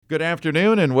Good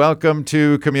afternoon and welcome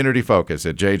to Community Focus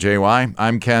at JJY.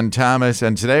 I'm Ken Thomas,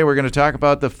 and today we're going to talk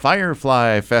about the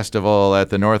Firefly Festival at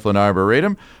the Northland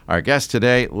Arboretum. Our guest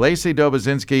today, Lacy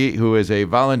Doboszenski, who is a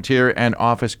volunteer and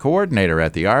office coordinator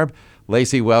at the Arb.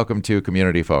 Lacy, welcome to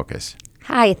Community Focus.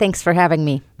 Hi, thanks for having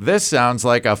me. This sounds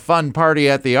like a fun party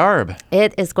at the Arb.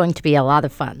 It is going to be a lot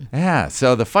of fun. Yeah,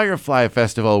 so the Firefly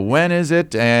Festival, when is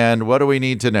it and what do we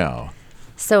need to know?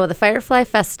 So the Firefly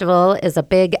Festival is a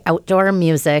big outdoor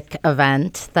music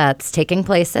event that's taking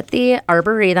place at the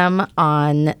Arboretum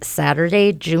on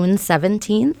Saturday, June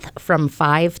 17th from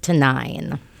 5 to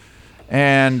 9.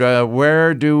 And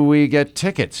where do we get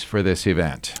tickets for this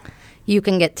event? You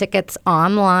can get tickets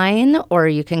online or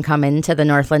you can come into the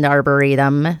Northland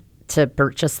Arboretum to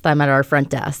purchase them at our front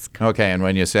desk. Okay, and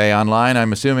when you say online,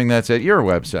 I'm assuming that's at your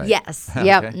website. Yes. Okay.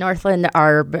 Yep,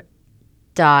 northlandarb.org.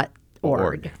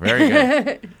 Very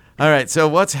good. All right, so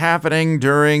what's happening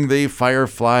during the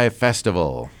Firefly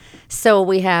Festival? So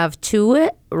we have two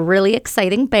really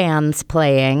exciting bands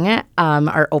playing.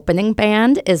 Our opening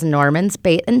band is Norman's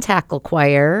Bait and Tackle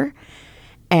Choir.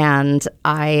 And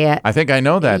I think I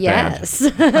know that band.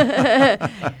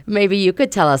 Yes. Maybe you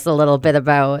could tell us a little bit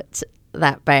about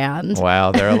that band.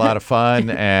 Well, they're a lot of fun,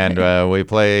 and we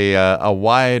play a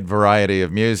wide variety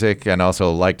of music and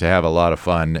also like to have a lot of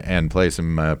fun and play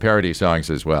some parody songs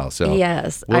as well. So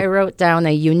yes, I wrote down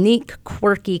a unique,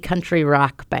 quirky country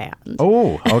rock band.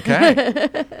 Oh,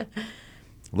 okay.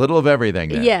 Little of everything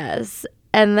then. Yes.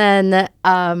 And then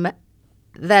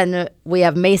we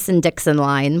have Mason-Dixon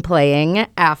Line playing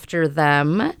after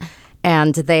them,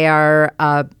 and they are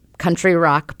a country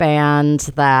rock band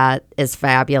that is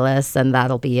fabulous, and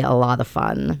that'll be a lot of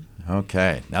fun.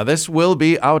 Okay. Now, this will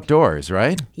be outdoors,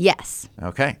 right? Yes.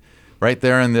 Okay. Right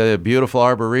there in the beautiful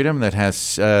Arboretum that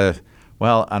has, an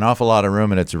awful lot of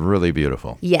room, and it's really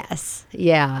beautiful. Yes.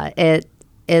 Yeah. It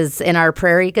is in our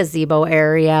prairie gazebo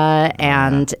area,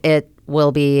 and it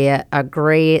will be a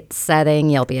great setting.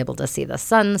 You'll be able to see the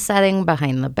sun setting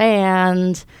behind the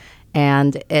band,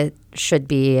 and it should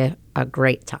be a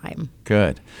great time.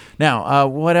 Good. Now,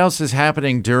 what else is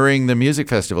happening during the music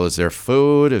festival? Is there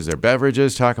food? Is there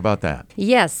beverages? Talk about that.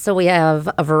 Yes, so we have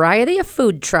a variety of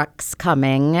food trucks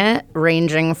coming,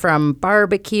 ranging from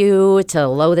barbecue to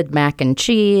loaded mac and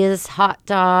cheese, hot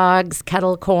dogs,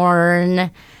 kettle corn.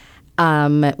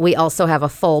 We also have a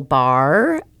full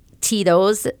bar.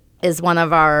 Tito's is one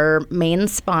of our main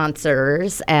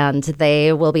sponsors, and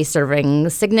they will be serving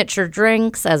signature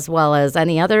drinks as well as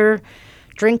any other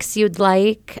drinks you'd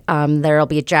like. There'll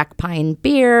be Jack Pine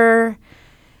beer.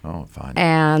 Oh, fun.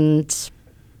 And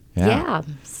yeah.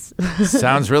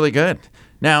 Sounds really good.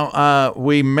 Now,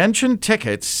 we mentioned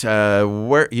tickets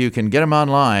where you can get them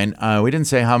online. We didn't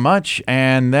say how much.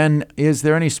 And then is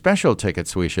there any special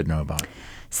tickets we should know about?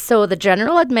 So the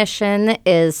general admission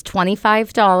is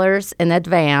 $25 in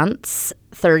advance,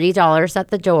 $30 at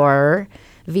the door.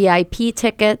 VIP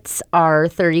tickets are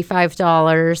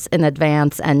 $35 in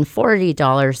advance and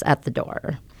 $40 at the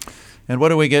door. And what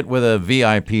do we get with a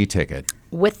VIP ticket?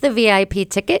 With the VIP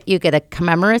ticket, you get a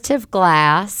commemorative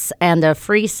glass and a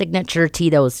free signature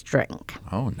Tito's drink.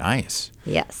 Oh, nice.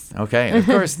 Yes. Okay. And of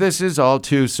course, this is all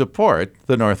to support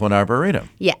the Northland Arboretum.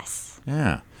 Yes.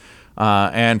 Yeah.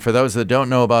 And for those that don't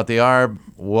know about the Arb,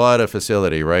 what a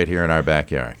facility right here in our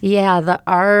backyard. Yeah, the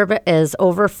Arb is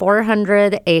over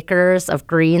 400 acres of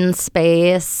green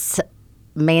space,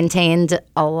 maintained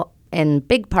in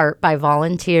big part by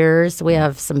volunteers. We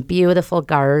have some beautiful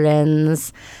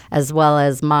gardens, as well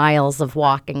as miles of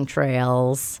walking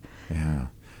trails. Yeah.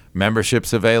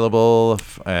 Memberships available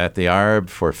at the Arb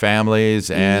for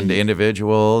families and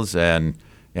individuals, and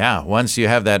yeah, once you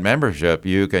have that membership,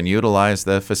 you can utilize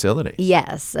the facility.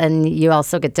 Yes, and you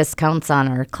also get discounts on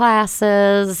our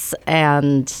classes,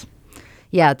 and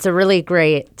yeah, it's a really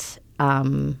great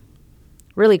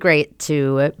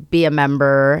to be a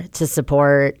member, to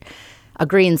support a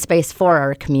green space for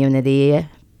our community,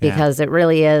 because it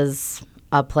really is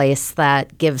a place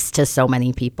that gives to so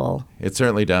many people. It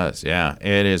certainly does, yeah.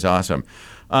 It is awesome.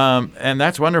 And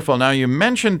that's wonderful. Now, you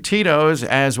mentioned Tito's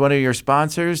as one of your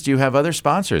sponsors. Do you have other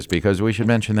sponsors? Because we should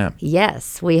mention them.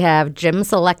 Yes, we have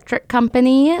Jim's Electric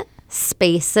Company,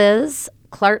 Spaces,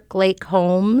 Clark Lake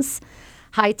Homes,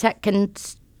 High Tech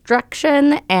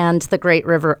Construction, and the Great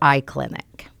River Eye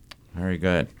Clinic. Very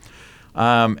good.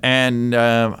 And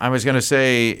I was going to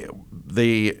say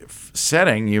the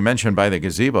setting you mentioned by the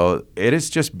gazebo, it is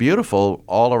just beautiful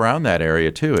all around that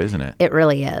area too, isn't it? It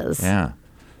really is. Yeah.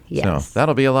 Yes. So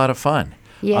that'll be a lot of fun.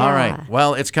 Yeah. All right.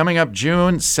 Well, it's coming up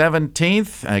June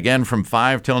 17th, again from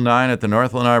 5 till 9 at the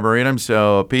Northland Arboretum.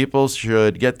 So people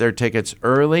should get their tickets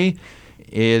early.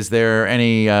 Is there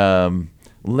any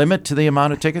limit to the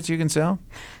amount of tickets you can sell?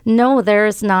 No,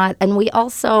 there's not. And we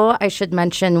also, I should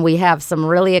mention, we have some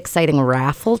really exciting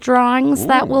raffle drawings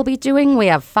that we'll be doing. We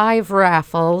have 5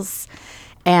 raffles,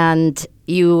 and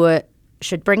you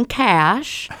should bring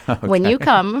cash when you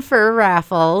come for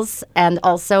raffles, and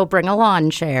also bring a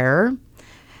lawn chair.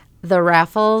 The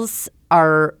raffles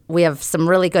we have some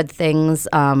really good things,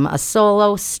 a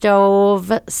solo stove,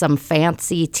 some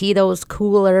fancy Tito's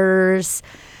coolers,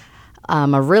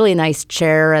 a really nice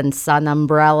chair and sun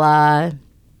umbrella.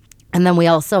 And then we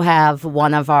also have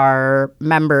one of our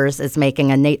members is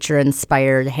making a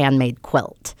nature-inspired handmade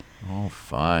quilt. Oh,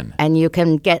 fun. And you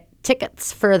can get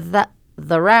tickets for the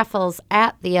raffles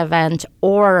at the event,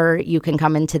 or you can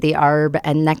come into the ARB,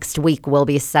 and next week we'll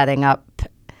be setting up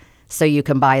so you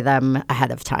can buy them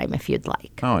ahead of time if you'd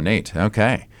like. Oh, neat.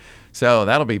 Okay. So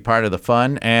that'll be part of the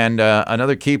fun. And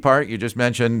another key part, you just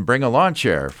mentioned, bring a lawn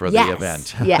chair for the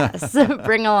event. Yes,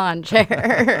 bring a lawn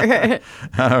chair.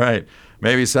 All right.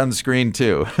 Maybe sunscreen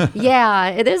too. Yeah,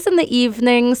 it is in the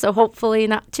evening, so hopefully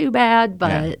not too bad,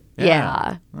 but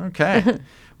yeah. Okay.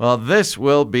 Well, this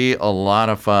will be a lot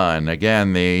of fun.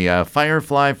 Again, the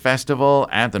Firefly Festival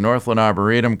at the Northland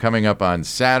Arboretum coming up on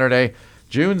Saturday,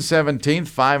 June 17th,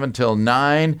 5 until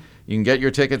 9. You can get your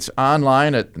tickets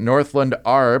online at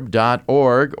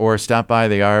northlandarb.org or stop by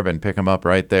the ARB and pick them up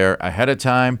right there ahead of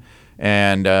time.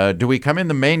 And do we come in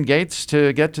the main gates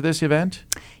to get to this event?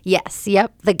 Yes,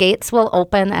 yep. The gates will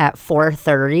open at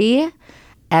 4:30,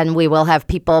 and we will have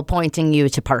people pointing you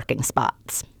to parking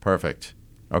spots. Perfect.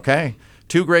 Okay.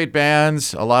 2 great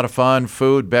bands, a lot of fun,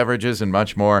 food, beverages, and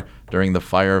much more during the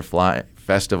Firefly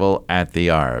Festival at the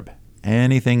ARB.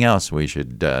 Anything else we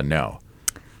should know?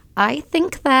 I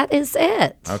think that is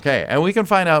it. Okay. And we can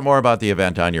find out more about the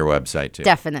event on your website, too.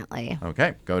 Definitely.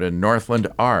 Okay. Go to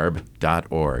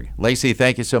northlandarb.org. Lacy,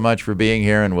 thank you so much for being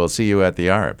here, and we'll see you at the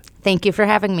ARB. Thank you for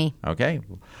having me. Okay.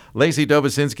 Lacy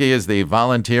Doboszenski is the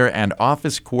volunteer and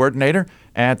office coordinator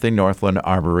at the Northland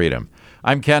Arboretum.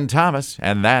 I'm Ken Thomas,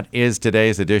 and that is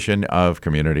today's edition of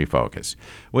Community Focus.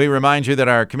 We remind you that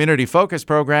our Community Focus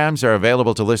programs are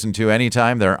available to listen to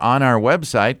anytime. They're on our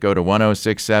website. Go to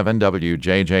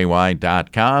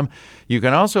 1067wjjy.com. You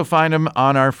can also find them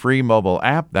on our free mobile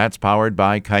app that's powered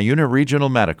by Cuyuna Regional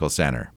Medical Center.